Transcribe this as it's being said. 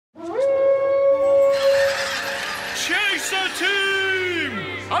Chaser team,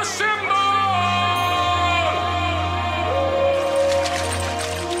 assemble!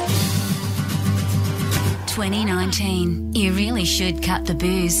 2019. You really should cut the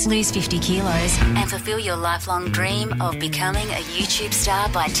booze, lose 50 kilos, and fulfill your lifelong dream of becoming a YouTube star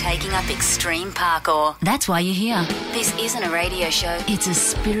by taking up extreme parkour. That's why you're here. This isn't a radio show. It's a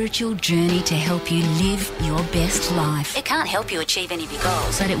spiritual journey to help you live your best life. It can't help you achieve any of your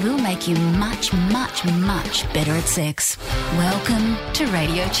goals, but it will make you much, much, much better at sex. Welcome to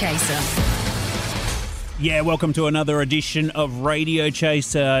Radio Chaser. Yeah, welcome to another edition of Radio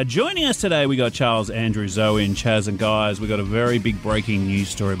Chaser. Joining us today, we got Charles, Andrew, Zoe and Chaz. And guys, we got a very big breaking news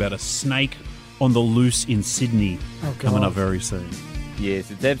story about a snake on the loose in Sydney coming up very soon.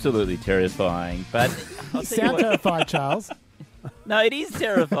 Yes, it's absolutely terrifying. But You sound terrified, Charles. No, it is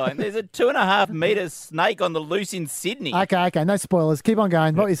terrifying. There's a 2.5 metre snake on the loose in Sydney. Okay, no spoilers. Keep on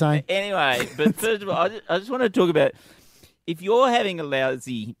going. What are you saying? Anyway, but first of all, I just want to talk about, if you're having a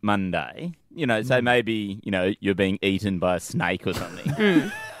lousy Monday, say maybe, you're being eaten by a snake or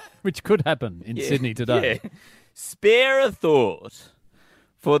something. Which could happen in Sydney today. Yeah. Spare a thought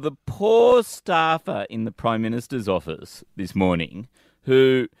for the poor staffer in the Prime Minister's office this morning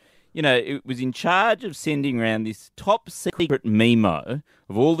who, it was in charge of sending around this top secret memo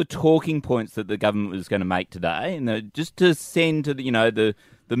of all the talking points that the government was going to make today, and just to send to the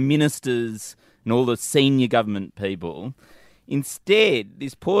ministers and all the senior government people. Instead,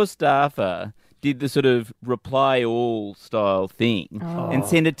 this poor staffer did the sort of reply all style thing and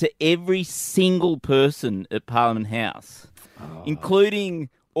sent it to every single person at Parliament House, including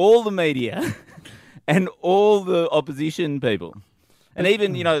all the media and all the opposition people. And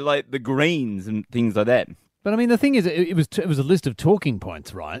even, like the Greens and things like that. But I mean, the thing is, it was a list of talking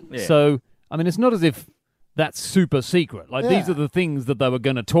points, right? Yeah. So, I mean, it's not as if that's super secret. Like, these are the things that they were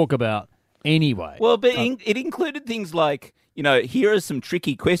going to talk about anyway. Well, but it included things like, here are some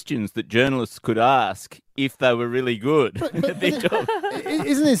tricky questions that journalists could ask if they were really good at their job.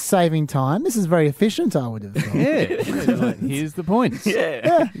 Isn't this saving time? This is very efficient, I would have thought. Like, here's the points.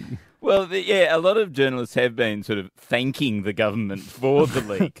 Yeah. Well, a lot of journalists have been sort of thanking the government for the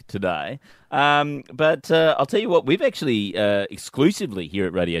leak today. But I'll tell you what, we've actually exclusively here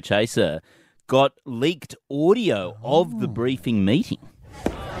at Radio Chaser got leaked audio of the briefing meeting.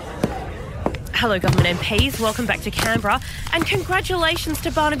 Hello, government MPs. Welcome back to Canberra. And congratulations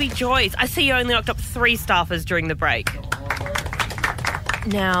to Barnaby Joyce. I see you only knocked up 3 staffers during the break.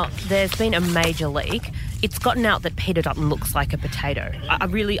 Now, there's been a major leak. It's gotten out that Peter Dutton looks like a potato. I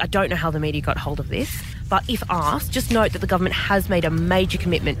don't know how the media got hold of this, but if asked, just note that the government has made a major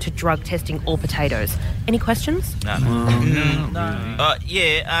commitment to drug testing all potatoes. Any questions? No.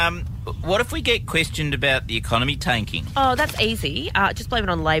 What if we get questioned about the economy tanking? Oh, that's easy. Just blame it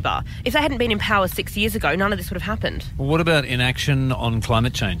on Labor. If they hadn't been in power 6 years ago, none of this would have happened. Well, what about inaction on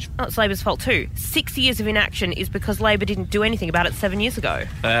climate change? Oh, it's Labor's fault too. 6 years of inaction is because Labor didn't do anything about it 7 years ago.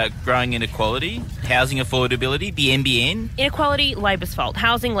 Growing inequality, housing affordability, the NBN. Inequality, Labor's fault.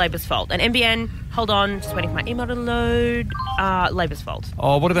 Housing, Labor's fault. And NBN, hold on, just waiting for my email to load. Labor's fault.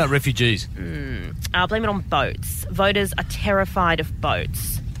 Oh, what about refugees? Blame it on boats. Voters are terrified of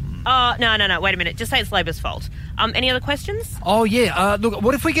boats. Oh, no, wait a minute. Just say it's Labor's fault. Any other questions? Oh, yeah. Look,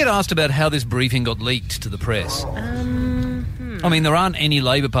 what if we get asked about how this briefing got leaked to the press? I mean, there aren't any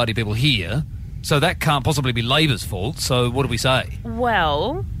Labor Party people here, so that can't possibly be Labor's fault. So what do we say?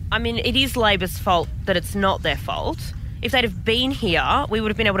 Well, I mean, it is Labor's fault that it's not their fault. If they'd have been here, we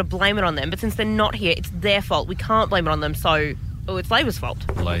would have been able to blame it on them. But since they're not here, it's their fault. We can't blame it on them, so it's Labor's fault.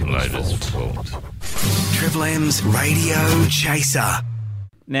 Labor's fault. Triple M's Radio Chaser.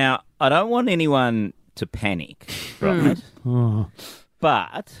 Now, I don't want anyone to panic, right?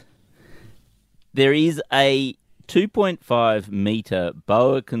 But there is a 2.5 metre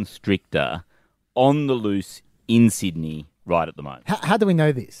boa constrictor on the loose in Sydney right at the moment. How do we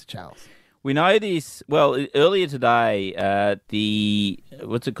know this, Charles? We know this, well, earlier today, the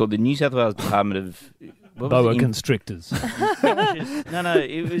New South Wales Department of... Boa constrictors. No,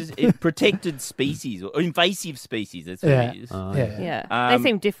 it was protected species or invasive species. That's what it is. They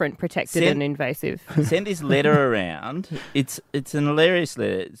seem different, protected and invasive. Sent this letter around. It's an hilarious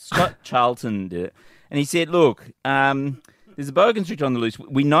letter. Scott Charlton did it. And he said, look, there's a boa constrictor on the loose.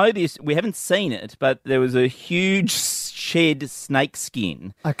 We know this. We haven't seen it, but there was a huge shed snake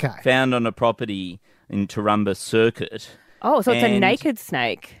skin found on a property in Toowoomba Circuit. Oh, so it's a naked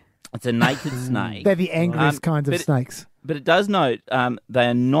snake. It's a naked snake. They're the angriest kinds of snakes. But it does note they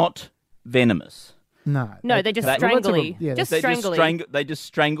are not venomous. No, they just strangly. They just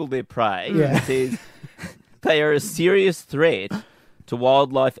strangle their prey. Yeah. It says they are a serious threat to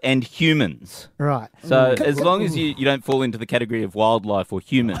wildlife and humans. Right. So as long as you don't fall into the category of wildlife or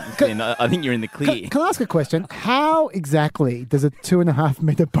humans, then I think you're in the clear. Can I ask a question? How exactly does a 2.5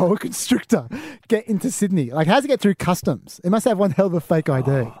 metre boa constrictor get into Sydney? Like, how does it get through customs? It must have one hell of a fake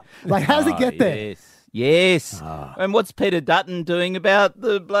ID. Like, how does it get there? Yes. And what's Peter Dutton doing about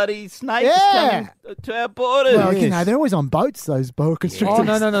the bloody snakes coming to our borders? Well, they're always on boats, those boa constrictors.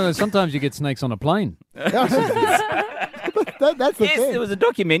 Oh, no. Sometimes you get snakes on a plane. That's the thing. There was a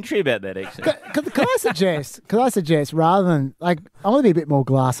documentary about that, actually. Can I suggest, rather than, like, I want to be a bit more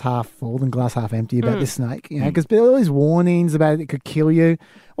glass half full than glass half empty about this snake, because there are all these warnings about it could kill you.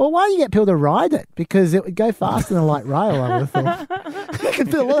 Well, why don't you get people to ride it? Because it would go faster than a light rail, I would have thought. You can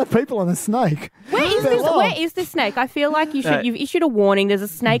fit a lot of people on a snake. Where is this snake? I feel like you've issued a warning. There's a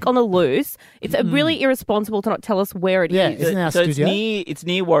snake on the loose. It's really irresponsible to not tell us where it is. Yeah, isn't our studio? It's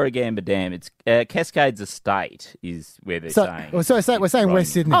near Warragamba Dam. It's Cascades Estate is where they're saying. So we're saying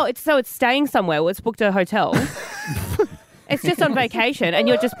West Sydney. Oh, it's staying somewhere. Well, it's booked a hotel. It's just on vacation, and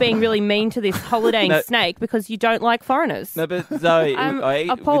you're just being really mean to this holidaying snake because you don't like foreigners. No, but Zoe, I'm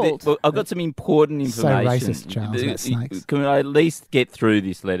appalled. I've got some important information. So racist, Charles, about snakes. Can I at least get through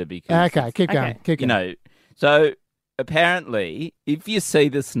this letter? Because keep going. You know, so apparently, if you see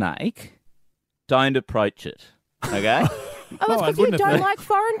the snake, don't approach it. Okay. Oh, that's because you don't like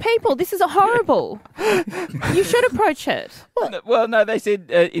foreign people. This is horrible. You should approach it. Well, no, they said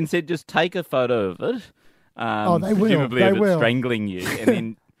instead just take a photo of it. They will. Presumably They of it will. strangling you, and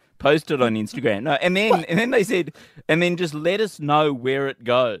then post it on Instagram. No, and then they said, and then just let us know where it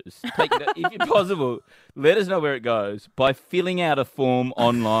goes. If it's possible, let us know where it goes by filling out a form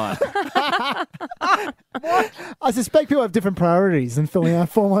online. I suspect people have different priorities than filling out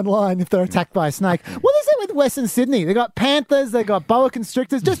a form online if they're attacked by a snake. What is it with Western Sydney? They got panthers, they got boa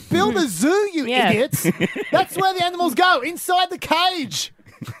constrictors. Just build a zoo, you idiots. That's where the animals go, inside the cage.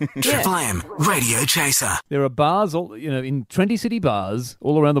 Triple M Radio Chaser. There are bars, in 20 city bars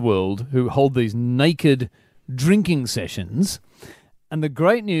all around the world who hold these naked drinking sessions. And the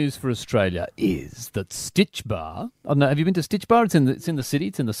great news for Australia is that Stitch Bar. I don't know. Have you been to Stitch Bar? It's in the city.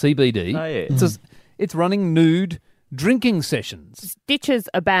 It's in the CBD. Oh yeah. It's running nude drinking sessions. Stitches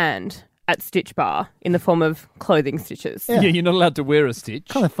are banned at Stitch Bar in the form of clothing stitches. Yeah, you're not allowed to wear a stitch.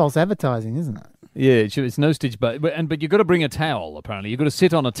 Kind of false advertising, isn't it? Yeah, it's no Stitch Bar. But you've got to bring a towel, apparently. You've got to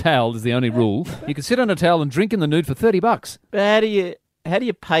sit on a towel is the only rule. You can sit on a towel and drink in the nude for $30. But how do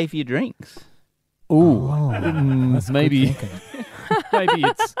you pay for your drinks? Maybe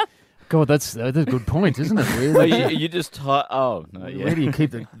it's... God, that's a good point, isn't it? Really? You just... Where do you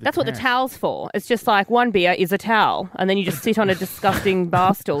keep the That's what the towel's for. It's just like one beer is a towel, and then you just sit on a disgusting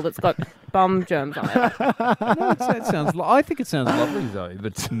bar stool that's got bum germs on it. I think it sounds lovely, though,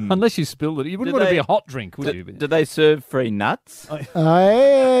 but unless you spilled it, you wouldn't want it to be a hot drink, would you? Do they serve free nuts?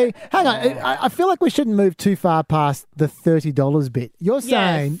 Hey, hang on. I feel like we shouldn't move too far past the $30 bit. You're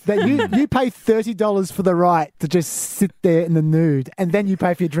saying that you pay $30 for the right to just sit there in the nude, and then you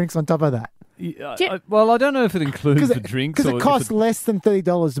pay for your drinks on top of that. Well, I don't know if it includes the drinks. Because it costs less than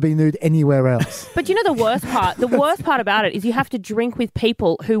 $30 to be nude anywhere else. But you know the worst part? The worst part about it is you have to drink with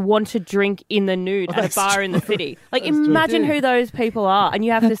people who want to drink in the nude at a bar in the city. Like, imagine who those people are, and you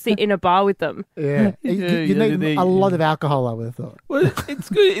have to sit in a bar with them. Yeah. You need a lot of alcohol, I would have thought. Well, it's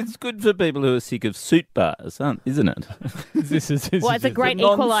good. It's good for people who are sick of suit bars, isn't it? It's a great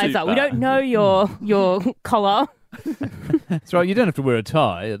equaliser. We don't know your collar. That's right. You don't have to wear a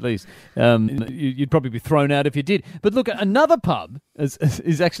tie, at least. You'd probably be thrown out if you did. But look, another pub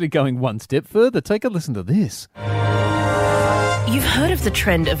is actually going one step further. Take a listen to this. You've heard of the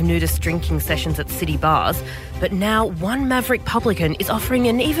trend of nudist drinking sessions at city bars, but now one maverick publican is offering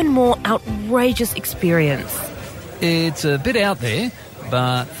an even more outrageous experience. It's a bit out there,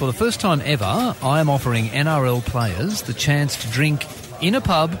 but for the first time ever, I am offering NRL players the chance to drink in a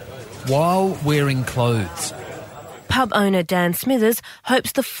pub while wearing clothes. Pub owner Dan Smithers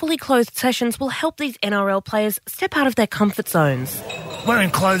hopes the fully clothed sessions will help these NRL players step out of their comfort zones. Wearing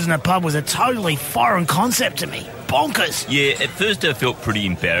clothes in a pub was a totally foreign concept to me. Bonkers. Yeah, at first I felt pretty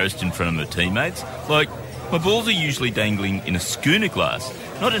embarrassed in front of my teammates. Like, my balls are usually dangling in a schooner glass,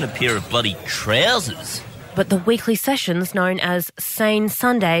 not in a pair of bloody trousers. But the weekly sessions, known as Sane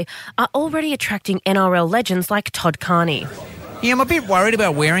Sunday, are already attracting NRL legends like Todd Carney. Yeah, I'm a bit worried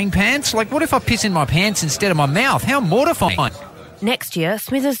about wearing pants. Like, what if I piss in my pants instead of my mouth? How mortifying. Next year,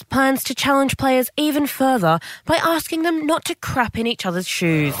 Smithers plans to challenge players even further by asking them not to crap in each other's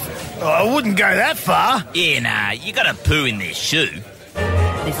shoes. Oh, I wouldn't go that far. Yeah, nah, you gotta poo in their shoe.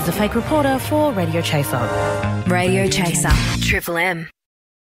 This is a fake reporter for Radio Chaser. Radio Chaser. Triple M.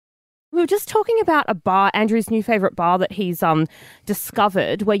 We were just talking about a bar, Andrew's new favourite bar that he's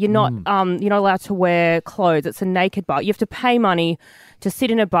discovered, where you're not allowed to wear clothes. It's a naked bar. You have to pay money to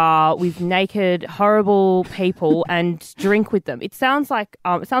sit in a bar with naked, horrible people and drink with them. It sounds like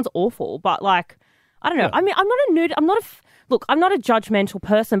it sounds awful, but like I don't know. I mean, I'm not a nude. I'm not a judgmental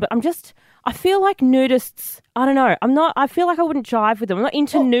person, but I feel like nudists. I don't know. I feel like I wouldn't jive with them. I'm not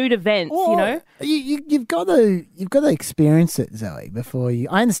into nude events. You know. You've got to experience it, Zoe, before you.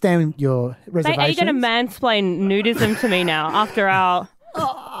 I understand your reservations. Mate, are you going to mansplain nudism to me now after our?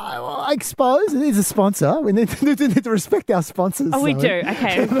 I suppose it is a sponsor. We need to respect our sponsors. Oh, we Zoe. do.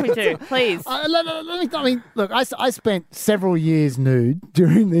 Okay, we do. Please. Look, I spent several years nude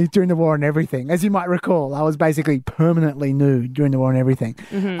during the war and everything. As you might recall, I was basically permanently nude during the war and everything,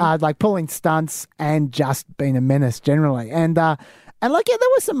 like pulling stunts and just being a menace generally. And there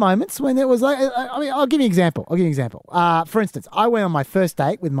were some moments when it was like, I'll give you an example. For instance, I went on my first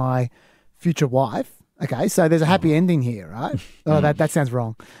date with my future wife. Okay, so there's a happy ending here, right? Oh, that sounds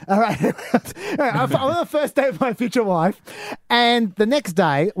wrong. All right. I'm on the first date with my future wife, and the next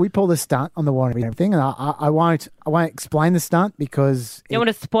day we pulled a stunt on the wall and everything, and I won't explain the stunt because you don't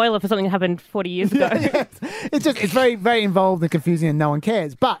want to spoil it for something that happened 40 years ago. Yeah. It's very, very involved and confusing, and no one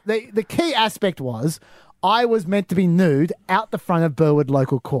cares. But the key aspect was I was meant to be nude out the front of Burwood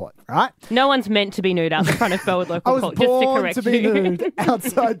Local Court, right? No one's meant to be nude out the front of Burwood Local Court, just to correct I was born to be nude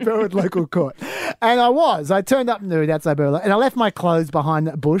outside Burwood Local Court. And I turned up nude outside Burwood, and I left my clothes behind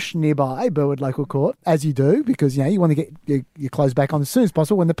a bush nearby Burwood Local Court, as you do, because you want to get your clothes back on as soon as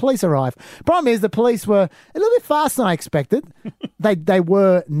possible when the police arrive. Problem is, the police were a little bit faster than I expected. They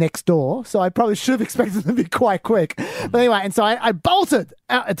were next door, so I probably should have expected them to be quite quick. But anyway, and so I bolted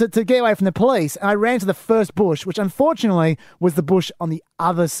out to get away from the police, and I ran to the first bush, which unfortunately was the bush on the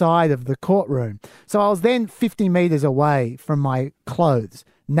other side of the courtroom. So I was then 50 metres away from my clothes,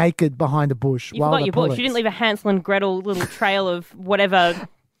 naked behind a bush. You forgot your bush. You didn't leave a Hansel and Gretel little trail of whatever.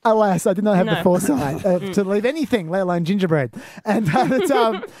 Alas, I did not have the foresight to leave anything, let alone gingerbread. And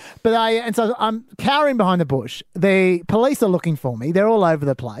so I'm cowering behind the bush. The police are looking for me. They're all over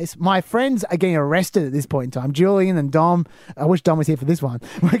the place. My friends are getting arrested at this point in time. Julian and Dom. I wish Dom was here for this one.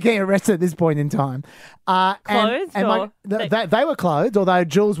 We're getting arrested at this point in time. Clothed? They were clothed, although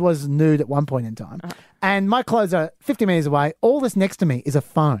Jules was nude at one point in time. And my clothes are 50 metres away. All that's next to me is a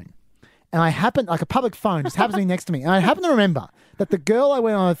phone. And like a public phone just happens to be next to me. And I happen to remember that the girl I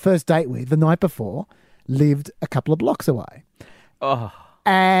went on a first date with the night before lived a couple of blocks away. Oh.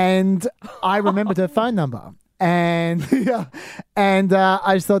 And I remembered her phone number. And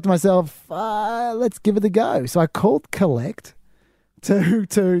I just thought to myself, let's give it a go. So I called Collect to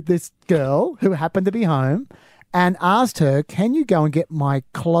this girl who happened to be home and asked her, can you go and get my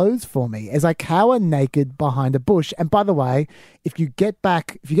clothes for me as I cower naked behind a bush? And by the way, if you get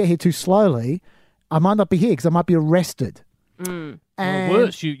here too slowly, I might not be here because I might be arrested. Or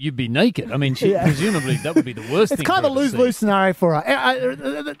worse, you'd be naked. I mean, presumably that would be the worst thing. It's kind of a lose-lose scenario for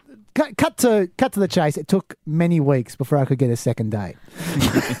her. Cut to the chase. It took many weeks before I could get a second date.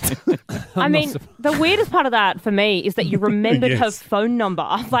 I mean, the weirdest part of that for me is that you remembered her phone number,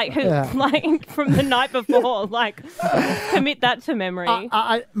 like from the night before. Like, commit that to memory.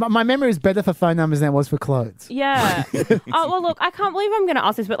 My memory is better for phone numbers than it was for clothes. Yeah. Oh well, look, I can't believe I'm going to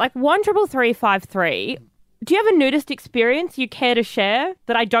ask this, but like 13353. Do you have a nudist experience you care to share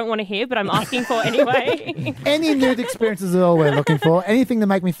that I don't want to hear, but I'm asking for anyway? Any nude experiences is all we're looking for. Anything to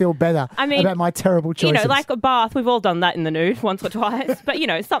make me feel better about my terrible choices. You know, like a bath. We've all done that in the nude once or twice. But,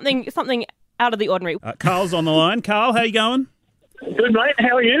 something out of the ordinary. Carl's on the line. Carl, how you going? Good, mate.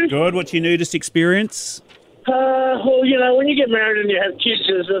 How are you? Good. What's your nudist experience? Well, when you get married and you have kids,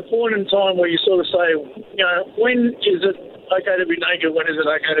 there's a point in time where you sort of say, when is it okay to be naked? When is it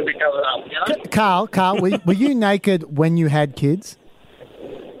okay to be covered up? Carl, were you naked when you had kids?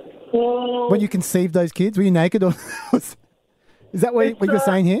 Well, when you conceived those kids, were you naked? Or is that what you're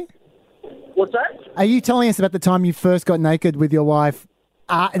saying here? What's that? Are you telling us about the time you first got naked with your wife,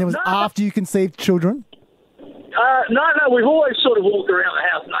 and it was after you conceived children? No, we've always sort of walked around the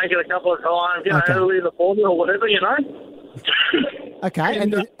house naked a couple of times, early in the morning or whatever, Okay,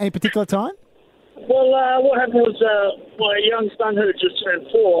 and any particular time? Well, what happened was my young son, who had just turned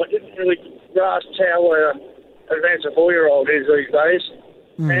 4, didn't really grasp how advanced a 4-year-old is these days.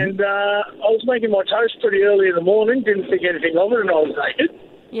 And I was making my toast pretty early in the morning, didn't think anything of it, and I was naked.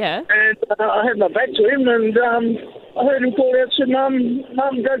 Yeah. And I had my back to him, and I heard him call out, said,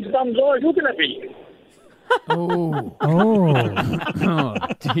 Mum, Dad's bum's eyes looking at me. Oh,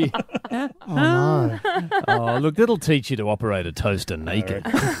 dear. Oh, no. Oh, look, that'll teach you to operate a toaster naked.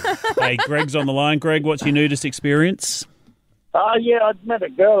 Hey, Greg's on the line. Greg, what's your nudist experience? Oh, yeah, I'd met a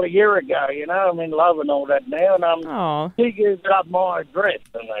girl a year ago, you know. I'm in love and all that now. And she gave up my address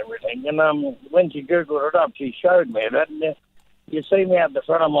and everything. And when she Googled it up, she showed me that. And you see me out the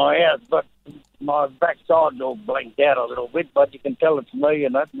front of my house, but my backside's all blinked out a little bit, but you can tell it's me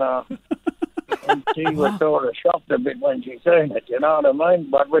and that. And she was sort of shocked a bit when she seen it, you know what I mean?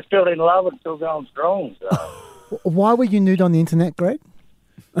 But we're still in love and still going strong, so. Why were you nude on the internet, Greg?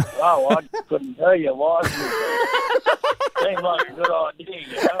 Oh, I couldn't tell you why. Seemed like a good idea,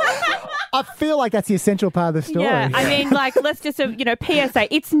 you know. I feel like that's the essential part of the story. Yeah, I mean, like, let's just,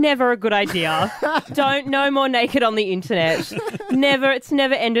 PSA, it's never a good idea. No more naked on the internet. It's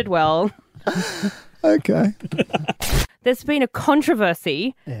never ended well. Okay. There's been a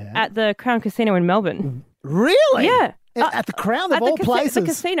controversy at the Crown Casino in Melbourne. Really? Yeah. At the Crown of all places. The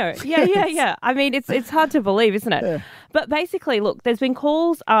casino. Yeah. I mean, it's hard to believe, isn't it? Yeah. But basically, look, there's been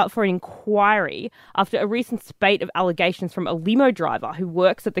calls for an inquiry after a recent spate of allegations from a limo driver who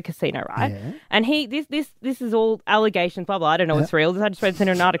works at the casino, right? Yeah. And this is all allegations, blah, blah, I don't know what's real. I just read it in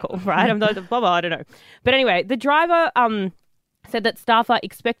an article, right? I'm not, blah, blah, I don't know. But anyway, the driver said that staff are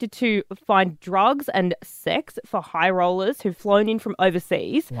expected to find drugs and sex for high rollers who've flown in from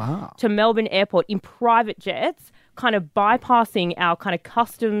overseas to Melbourne Airport in private jets, kind of bypassing our kind of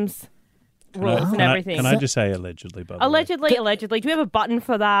customs rules and everything. Can I just say allegedly, by the way? Allegedly. Do we have a button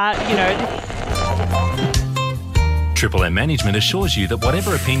for that? Triple M Management assures you that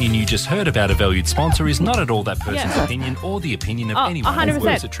whatever opinion you just heard about a valued sponsor is not at all that person's opinion or the opinion of anyone who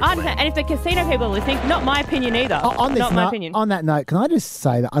works at Triple M. And if the casino people are listening, not my opinion either. On that note, can I just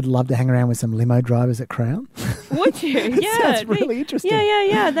say that I'd love to hang around with some limo drivers at Crown? Would you? Yeah. Sounds really interesting.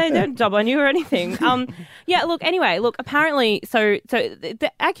 Yeah. They don't job on you or anything. Apparently, so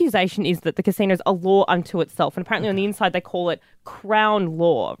the accusation is that the casino's a law unto itself, and apparently on the inside they call it Crown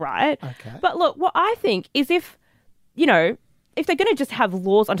law, right? Okay. But look, what I think is if they're going to just have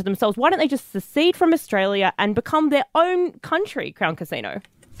laws unto themselves, why don't they just secede from Australia and become their own country, Crown Casino?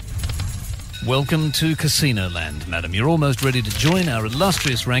 Welcome to CasinoLand, madam. You're almost ready to join our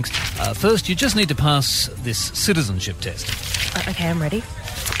illustrious ranks. First, you just need to pass this citizenship test. Okay, I'm ready.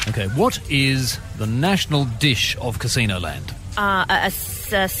 Okay, what is the national dish of CasinoLand? A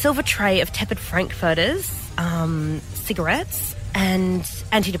silver tray of tepid frankfurters, cigarettes, and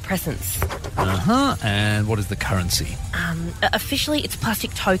antidepressants. And what is the currency? Officially, it's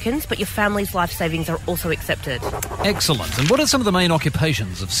plastic tokens, but your family's life savings are also accepted. Excellent. And what are some of the main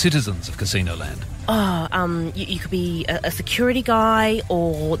occupations of citizens of CasinoLand? You could be a security guy,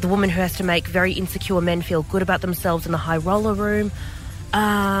 or the woman who has to make very insecure men feel good about themselves in the high roller room,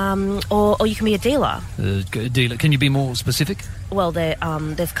 or you can be a dealer. Dealer. Can you be more specific? Well,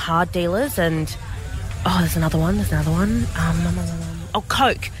 there's card dealers and... there's another one.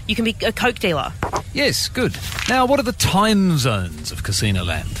 Coke. You can be a Coke dealer. Yes, good. Now, what are the time zones of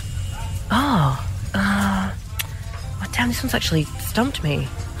CasinoLand? Damn, this one's actually stumped me.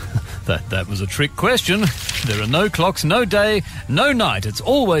 That was a trick question. There are no clocks, no day, no night. It's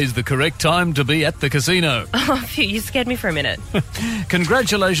always the correct time to be at the casino. Oh, phew, you scared me for a minute.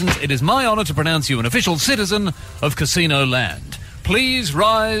 Congratulations. It is my honour to pronounce you an official citizen of CasinoLand. Please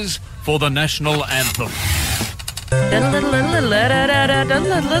rise for the national anthem.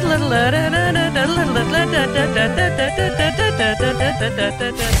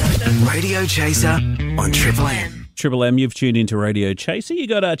 Radio Chaser on Triple M. Triple M, you've tuned into Radio Chaser. You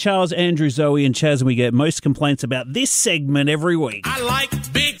got Charles, Andrew, Zoe and Chaz, and we get most complaints about this segment every week. I like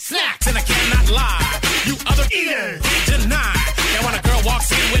big snacks, and I cannot lie. You other eaters deny. And when a girl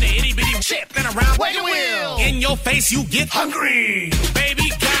walks in with an itty-bitty chip and a round wagon wheel, in your face you get hungry. Baby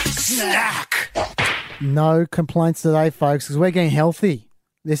got snack. No complaints today, folks, because we're getting healthy.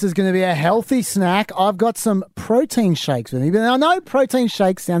 This is going to be a healthy snack. I've got some protein shakes with me, but I know protein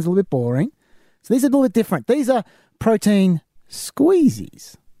shakes sounds a little bit boring. So these are a little bit different. These are protein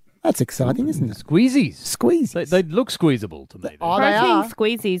squeezies. That's exciting, isn't it? Squeezies? Squeezies. They look squeezable to me. Protein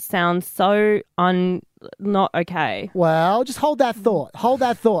squeezies sounds so not okay. Well, just hold that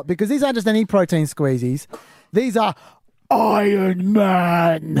thought, because these aren't just any protein squeezies. These are Iron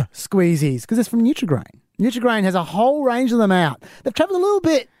Man squeezies, because it's from Nutri-Grain. Nutri-Grain has a whole range of them out. They've travelled a little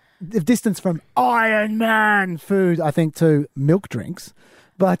bit of distance from Iron Man food, I think, to milk drinks.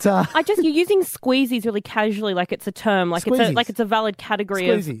 But you're using squeezies really casually, like it's a term, like it's a valid category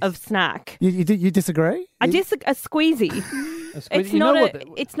of snack. You disagree? A squeezy.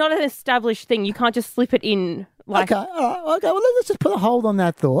 It's not an established thing. You can't just slip it in. Okay, all right. Okay, well, let's just put a hold on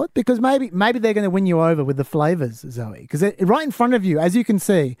that thought, because maybe they're going to win you over with the flavours, Zoe. Because right in front of you, as you can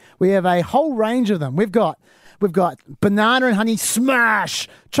see, we have a whole range of them. We've got We've got banana and honey smash,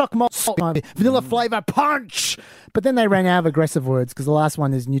 choc malt salt, vanilla flavour punch. But then they ran out of aggressive words because the last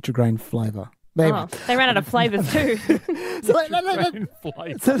one is Nutri-Grain flavour. They ran out of flavours too. So let's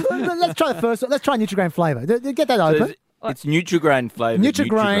try the first one. Let's try Nutri-Grain flavour. Get that open. It's Nutri-Grain flavour.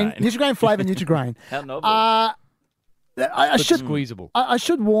 Nutri-Grain flavour Nutri-Grain. How novel. I should squeezable. I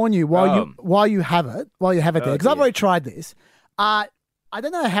should warn you while you have it there because I've already tried this. I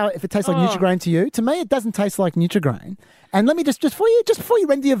don't know if it tastes like Nutri-Grain to you. To me, it doesn't taste like Nutri-Grain. And let me just before you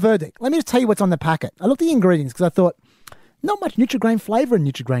render your verdict, let me just tell you what's on the packet. I looked at the ingredients because I thought not much Nutri-Grain flavour in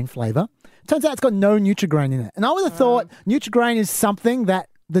Nutri-Grain flavour. Turns out it's got no Nutri-Grain in it, and I would have thought Nutri-Grain is something that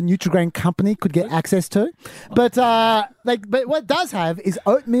the Nutri-Grain company could get access to, but what it does have is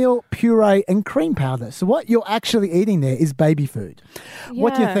oatmeal puree and cream powder. So what you're actually eating there is baby food. Yeah.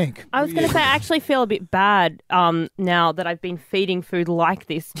 What do you think? I was going to say I actually feel a bit bad now that I've been feeding food like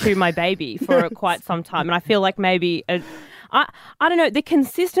this to my baby for quite some time, and I feel like maybe. I don't know. The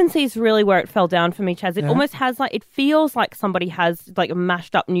consistency is really where it fell down for me, Chaz. It almost has it feels like somebody has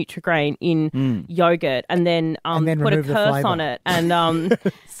mashed up Nutri-Grain in yogurt and then put a curse on it. And not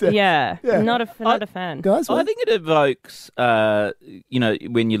a fan. Guys, I think it evokes, when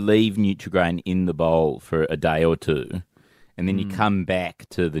you leave Nutri-Grain in the bowl for a day or two. And then you come back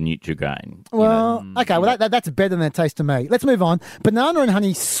to the Nutri-Grain. That's better than it tastes to me. Let's move on. Banana and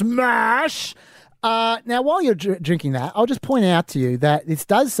honey smash. Now, while you're drinking that, I'll just point out to you that this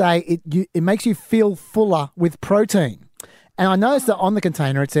does say it makes you feel fuller with protein. And I noticed that on the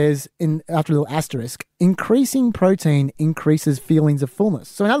container it says, after a little asterisk, increasing protein increases feelings of fullness.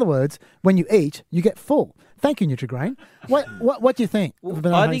 So in other words, when you eat, you get full. Thank you, Nutri-Grain. What do you think of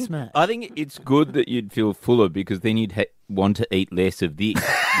banana honey smash? I think it's good that you'd feel fuller because then you'd want to eat less of this.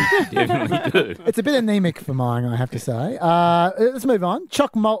 Which you definitely do. It's a bit anemic for mine, I have to say. Let's move on.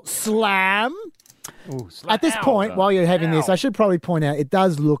 Choc malt slam. Ooh, at this point, while you're having this, I should probably point out it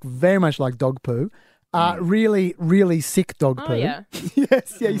does look very much like dog poo. Really, really sick dog poo. Yeah.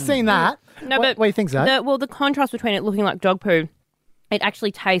 Yes, you've seen that. No, what do you think, Zoe? The contrast between it looking like dog poo, it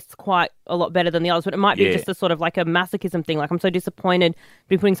actually tastes quite a lot better than the others, but it might be just a sort of like a masochism thing. Like I'm so disappointed to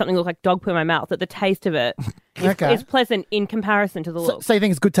be putting something that looks like dog poo in my mouth that the taste of it is pleasant in comparison to the look. So you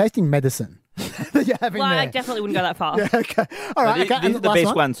think it's good tasting medicine that you're having there? I definitely wouldn't go that far. Yeah, okay. All right. This is the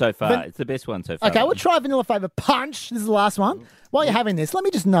best one so far. It's the best one so far. Okay, we'll try vanilla flavour punch. This is the last one. While you're having this, let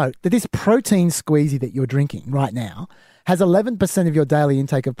me just note that this protein squeezy that you're drinking right now has 11% of your daily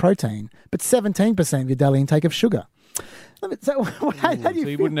intake of protein, but 17% of your daily intake of sugar. So how do you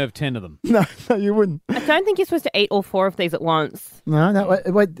feel? Wouldn't have 10 of them. No, you wouldn't. I don't think you're supposed to eat all 4 of these at once. No.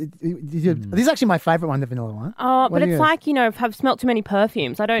 This is actually my favourite one, the vanilla one. Oh, but it's like, I've smelt too many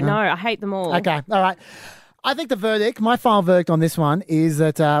perfumes. I don't know. I hate them all. Okay, all right. I think my final verdict on this one is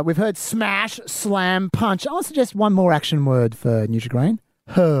that we've heard smash, slam, punch. I want to suggest one more action word for Nutri-Grain.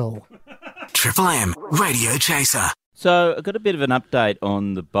 Hurl. Triple M Radio Chaser. So I got a bit of an update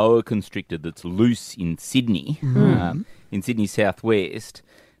on the boa constrictor that's loose in Sydney, in Sydney southwest.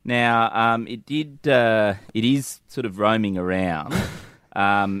 Now, it is sort of roaming around,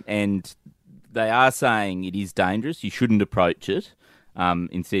 and they are saying it is dangerous. You shouldn't approach it.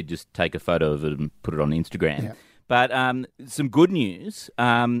 Instead, just take a photo of it and put it on Instagram. Yeah. But some good news: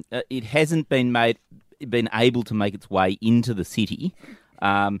 it hasn't been able to make its way into the city.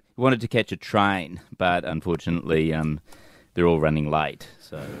 Wanted to catch a train, but unfortunately, they're all running late.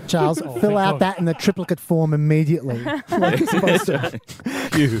 So Charles, fill out that in the triplicate form immediately. Like you're supposed to.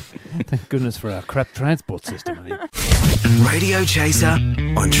 Thank goodness for our crap transport system. Radio Chaser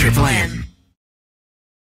on Triple M.